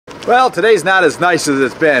Well, today's not as nice as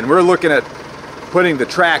it's been. We're looking at putting the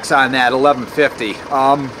tracks on that 1150.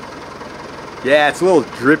 Yeah, it's a little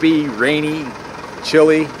drippy, rainy,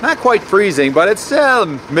 chilly. Not quite freezing, but it's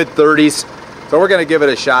mid-30s. So we're gonna give it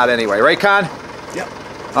a shot anyway. Right, Con? Yep.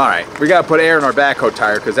 All right, we gotta put air in our backhoe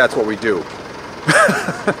tire because that's what we do.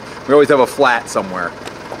 We always have a flat somewhere.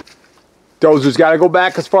 Dozer's gotta go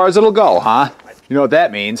back as far as it'll go, huh? You know what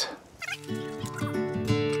that means.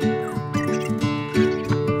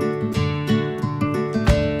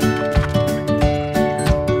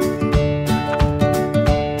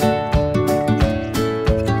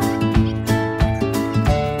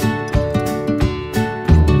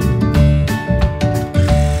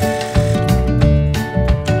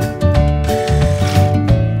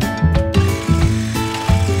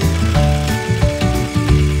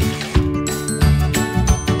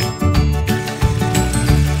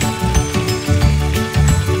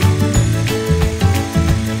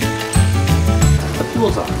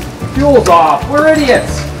 Fuel's off. We're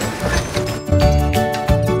idiots.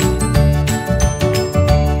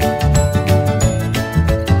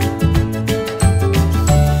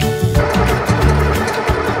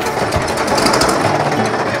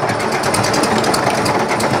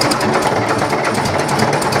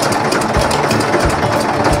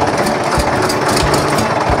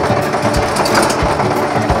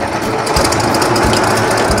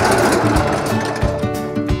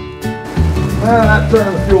 Not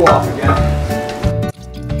turning the fuel off again.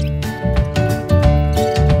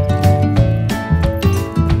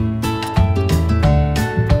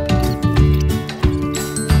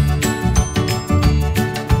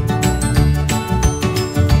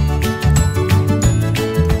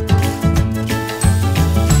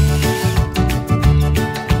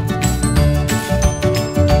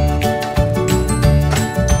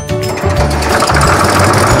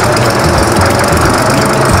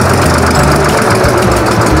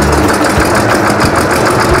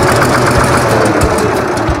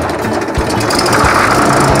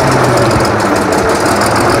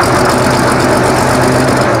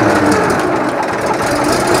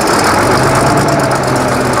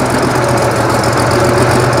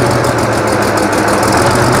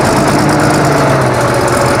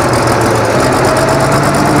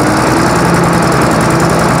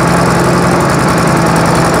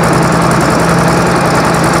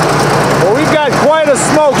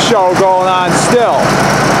 Show going on still,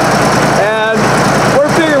 and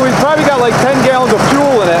we're figuring we've probably got like 10 gallons of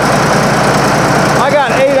fuel in it. I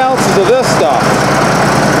got 8 ounces of this stuff.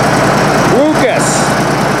 Lucas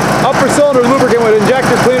upper cylinder lubricant with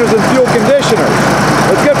injector cleaners and fuel conditioners.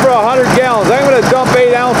 It's good for 100 gallons. I'm going to dump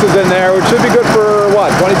 8 ounces in there, which should be good for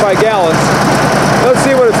what, 25 gallons. Let's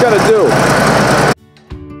see what it's going to do.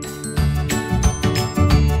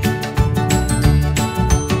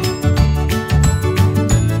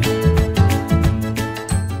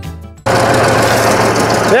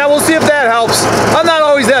 Yeah, we'll see if that helps. I'm not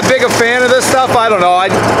always that big a fan of this stuff. I don't know.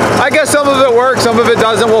 I guess some of it works, some of it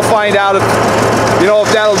doesn't. We'll find out if, you know, if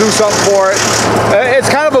that'll do something for it. It's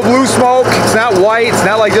kind of a blue smoke. It's not white. It's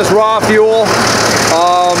not like just raw fuel.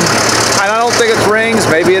 And I don't think it's rings.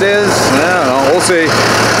 Maybe it is. I don't know. We'll see.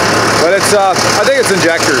 But it's, I think it's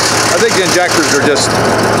injectors. I think the injectors are just,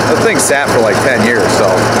 the thing sat for like 10 years, so,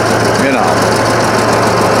 you know.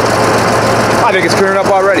 I think it's clearing up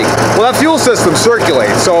already. Well, that fuel system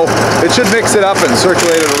circulates, so it should mix it up and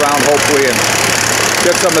circulate it around, hopefully, and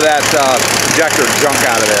get some of that injector junk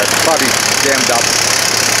out of there. It's probably jammed up.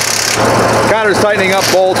 Connor's tightening up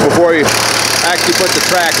bolts before you actually put the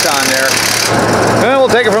tracks on there. And then we'll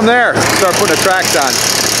take it from there, start putting the tracks on.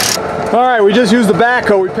 All right, we just used the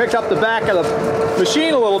backhoe. We picked up the back of the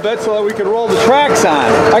machine a little bit so that we could roll the tracks on.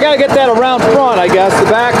 I gotta get that around front, I guess,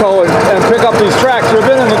 the backhoe, and pick up these tracks. They've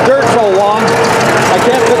been in the dirt so long, I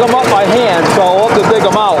can't pick them up by hand, so I'll have to dig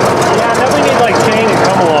them out. Yeah, then we need like chain and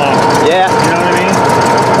come along. Yeah. You know what I mean?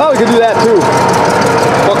 Oh, we could do that too.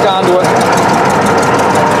 Hook onto it.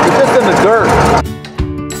 It's just in the dirt.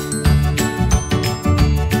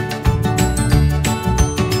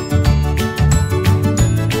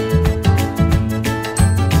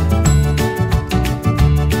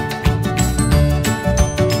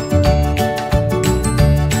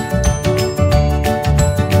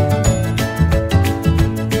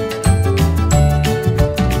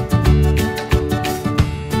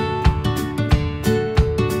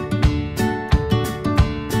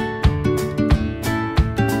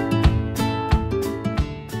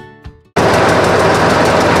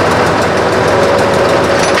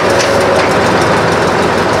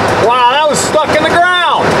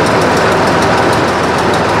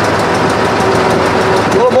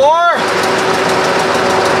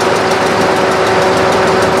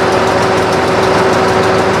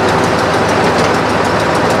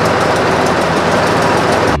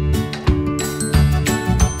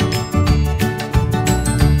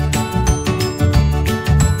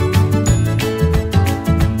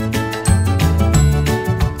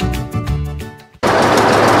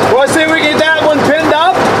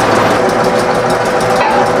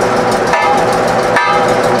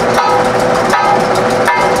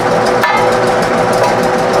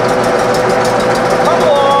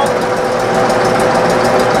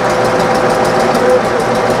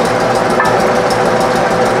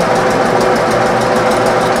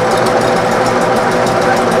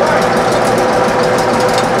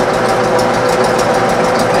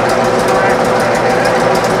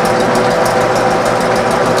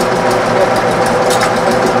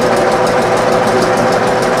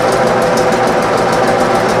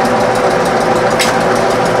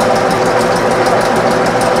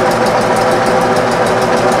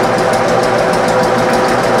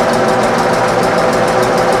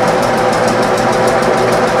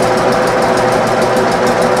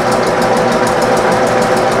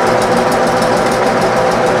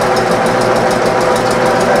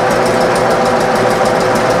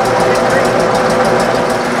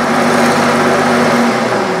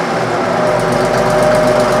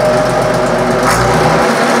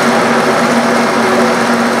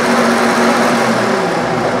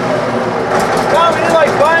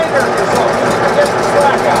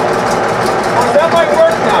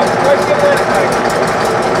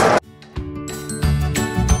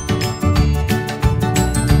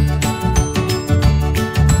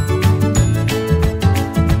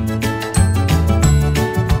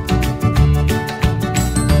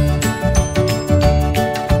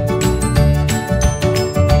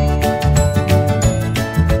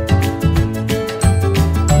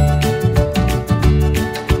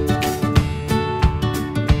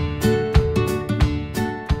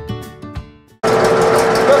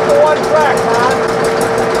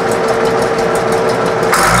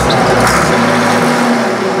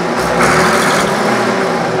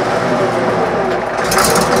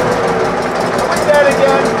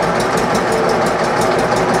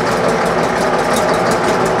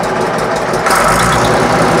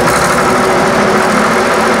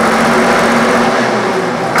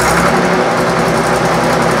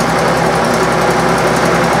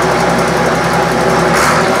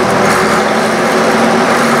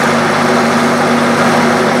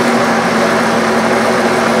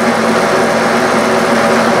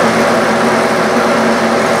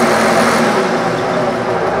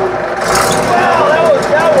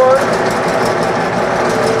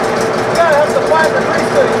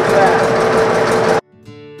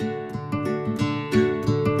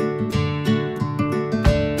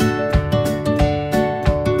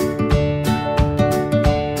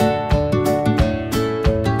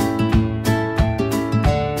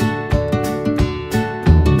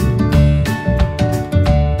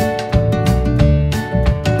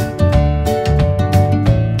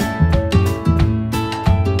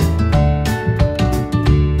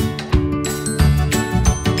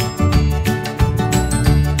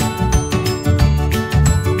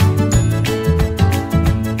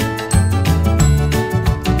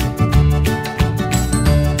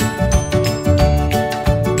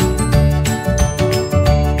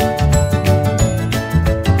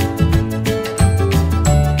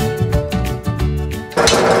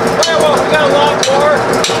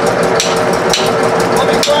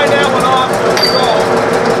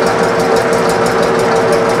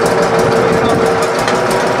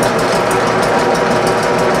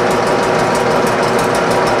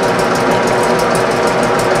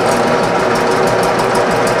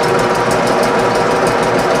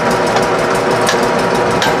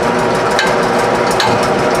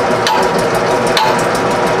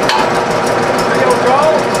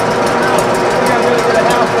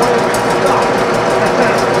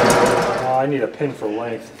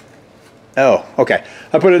 Oh, okay.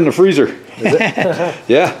 I put it in the freezer. Is it?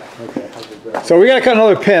 Yeah. Okay. So we gotta cut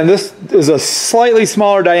another pin. This is a slightly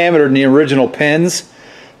smaller diameter than the original pins,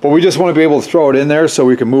 but we just want to be able to throw it in there so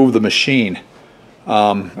we can move the machine.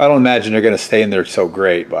 I don't imagine they're gonna stay in there so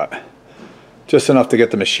great, but just enough to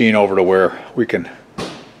get the machine over to where we can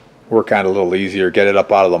work on it a little easier, get it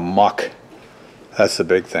up out of the muck. That's the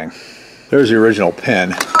big thing. There's the original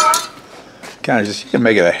pin. Kind of just, you can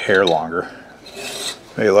make it a hair longer.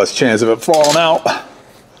 Maybe less chance of it falling out.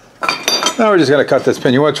 Now we're just gonna cut this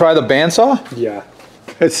pin. You wanna try the bandsaw? Yeah.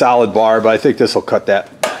 It's solid bar, but I think this will cut that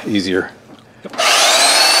easier.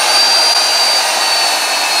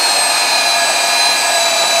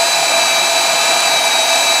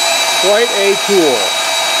 Quite a tool.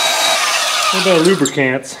 What about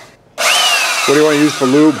lubricants? What do you want to use for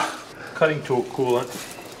lube? Cutting tool coolant.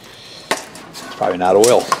 Probably not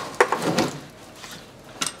oil.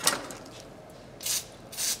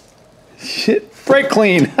 Shit, brake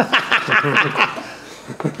clean.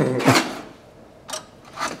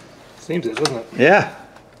 Seems it, doesn't it? Yeah.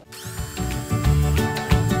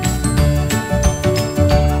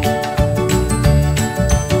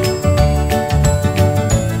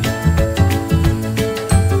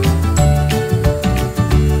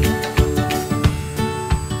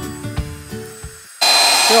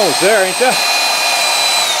 You're almost there, ain't ya?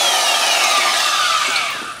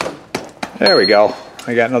 There we go.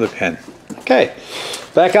 I got another pin. Okay,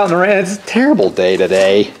 back out in the rain. It's a terrible day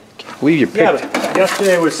today. Can't believe you picked. Yeah, but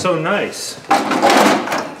yesterday was so nice.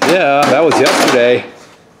 Yeah, that was yesterday.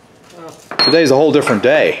 Today's a whole different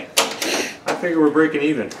day. I figure we're breaking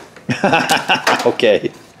even. Okay.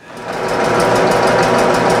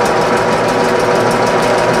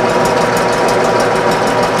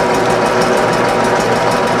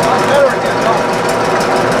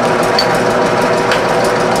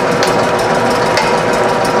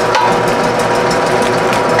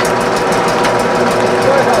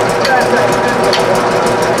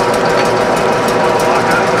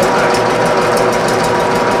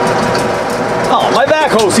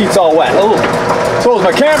 Backhoe seat's all wet. Oh, so is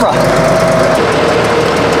my camera.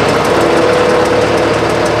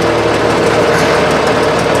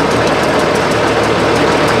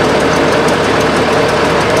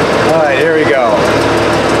 All right, here we go.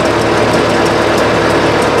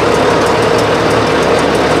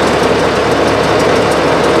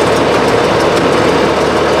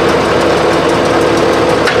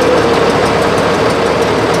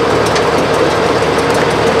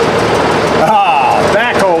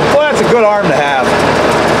 Good arm to have.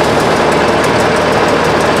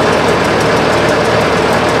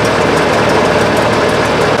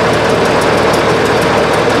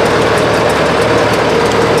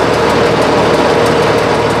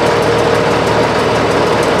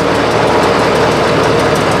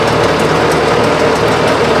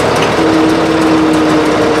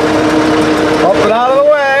 Up and out of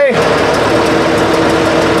the way.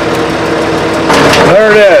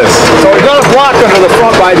 There it is. So we got a block under the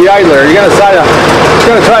front by the idler. You're gonna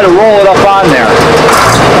try to roll it up on there.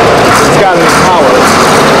 It's got any power.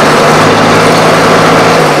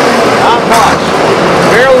 Not much.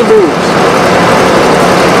 Barely moves.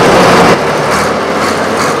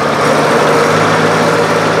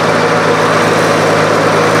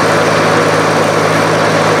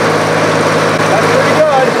 That's pretty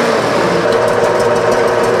good.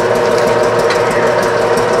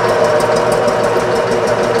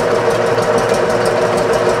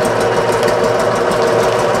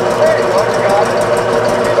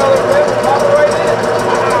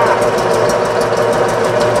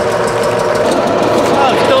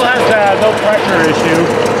 Pressure issue.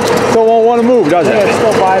 Still won't want to move, does it? Yeah, it's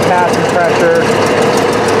still bypassing pressure.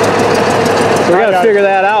 So we gotta figure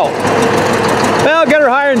that out. Well, get her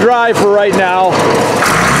high and dry for right now.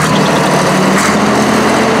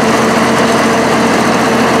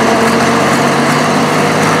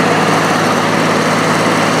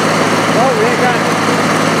 Oh, we ain't got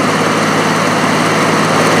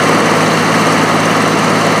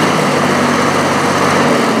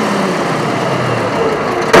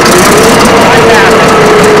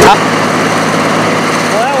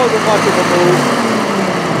much of a move.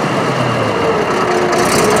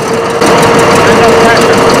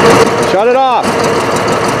 Shut it off.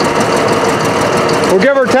 We'll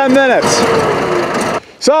give her 10 minutes.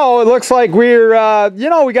 So it looks like we're, you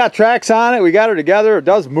know, we got tracks on it. We got her together. It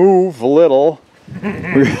does move a little.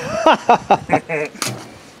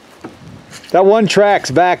 That one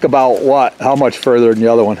track's back about what? How much further than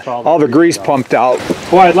the other one? All the grease pumped out.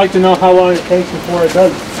 Well, I'd like to know how long it takes before it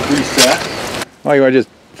does reset. Oh, you want to just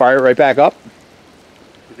fire it right back up?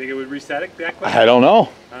 You think it would reset it back? I don't know.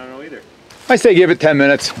 I don't know either. I say give it 10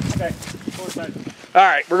 minutes. Okay, go inside. All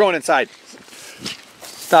right, we're going inside.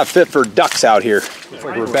 It's not fit for ducks out here. Looks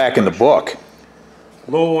like we're back in the book.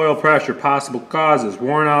 Low oil pressure, possible causes.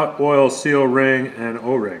 Worn out oil seal ring and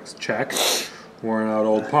O-rings. Check. Worn out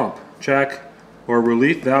old pump. Check. Or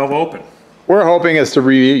relief valve open. We're hoping it's the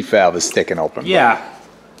relief valve is sticking open. Yeah,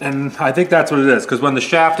 and I think that's what it is, because when the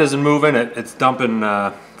shaft isn't moving, it's dumping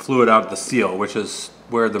fluid out the seal, which is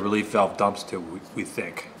where the relief valve dumps to, we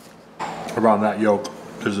think. Around that yoke,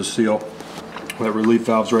 there's a seal. That relief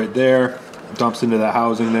valve's right there. It dumps into that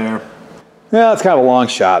housing there. Yeah, it's kind of a long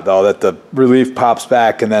shot, though, that the relief pops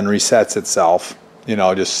back and then resets itself. You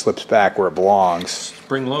know, just slips back where it belongs.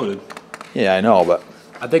 Spring loaded. Yeah, I know, but...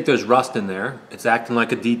 I think there's rust in there. It's acting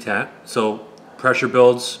like a detent, so pressure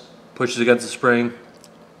builds, pushes against the spring,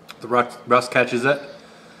 the rust catches it.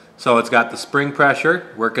 So it's got the spring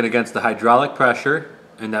pressure working against the hydraulic pressure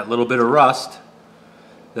and that little bit of rust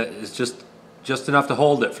that is just enough to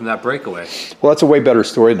hold it from that breakaway. Well, that's a way better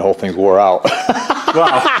story than the whole thing's wore out.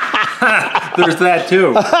 Well, there's that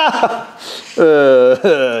too.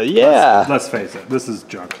 Yeah. Let's face it, this is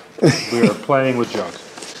junk. We are playing with junk.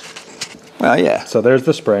 Well, yeah. So there's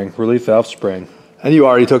the spring, relief valve spring. And you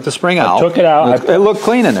already took the spring out. I took it out. It looked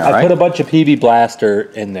clean in there, right? I put a bunch of PB Blaster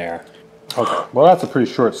in there. Okay, well that's a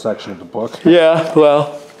pretty short section of the book. Yeah,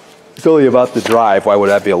 well, it's only about the drive. Why would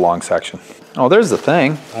that be a long section? Oh, there's the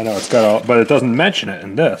thing. I know, it's got all, but it doesn't mention it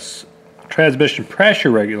in this. Transmission pressure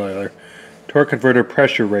regulator, torque converter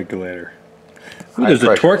pressure regulator. Ooh, there's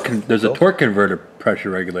a torque converter pressure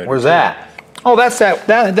regulator. Where's that? Oh, that's that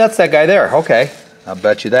guy there. Okay. I'll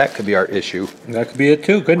bet you that could be our issue. That could be it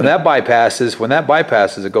too, couldn't it? When that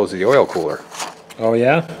bypasses, it goes to the oil cooler. Oh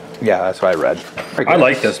yeah? Yeah, that's what I read. I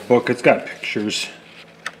like this book. It's got pictures.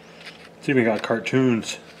 It's even got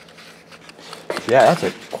cartoons. Yeah, that's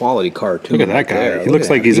a quality cartoon. Look at that guy. He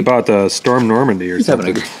looks like he's about to storm Normandy or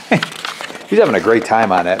something. He's having a great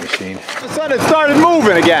time on that machine. All of a sudden it started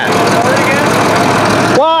moving again.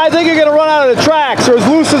 Well, I think you're going to run out of the tracks. They're as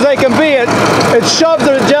loose as they can be. It shoved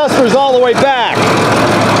the adjusters all the way back.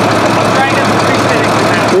 I'm trying to get some grease fittings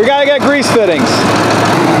in that. We got to get grease fittings.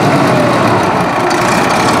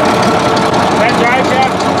 That drive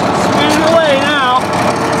shaft spinning away now.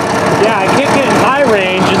 Yeah, I kicked it in high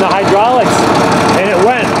range in the hydraulics, and it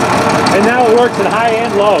went. And now it works in high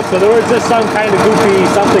and low. So there was just some kind of goofy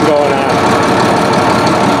something going on.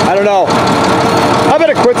 I don't know. I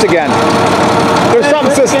bet it quits again. There's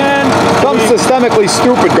something systemically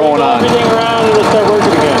stupid going on. Everything around and it'll start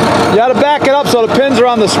working again. You got to back it up so the pins are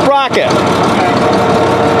on the sprocket.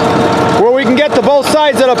 Where we can get to both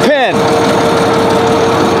sides of the pin.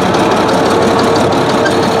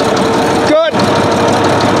 Good.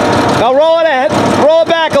 Now roll it ahead. Roll it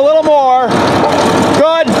back a little more.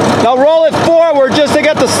 Good. Now roll it forward just to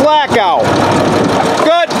get the slack out.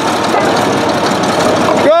 Good.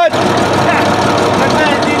 Good. That's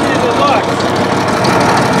not as easy as it looks.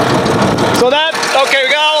 So that, okay, we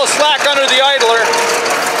got a little slack under the idler.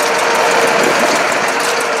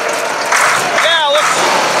 Yeah, looks.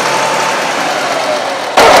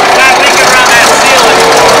 Not thinking around that ceiling.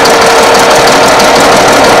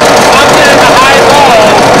 Something in the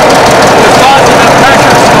high-low is causing a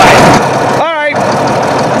pressure spike. All right.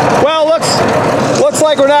 Well, looks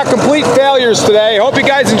like we're not complete failures today. Hope you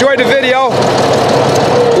guys enjoyed the video.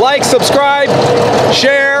 Like, subscribe,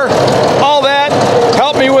 share, all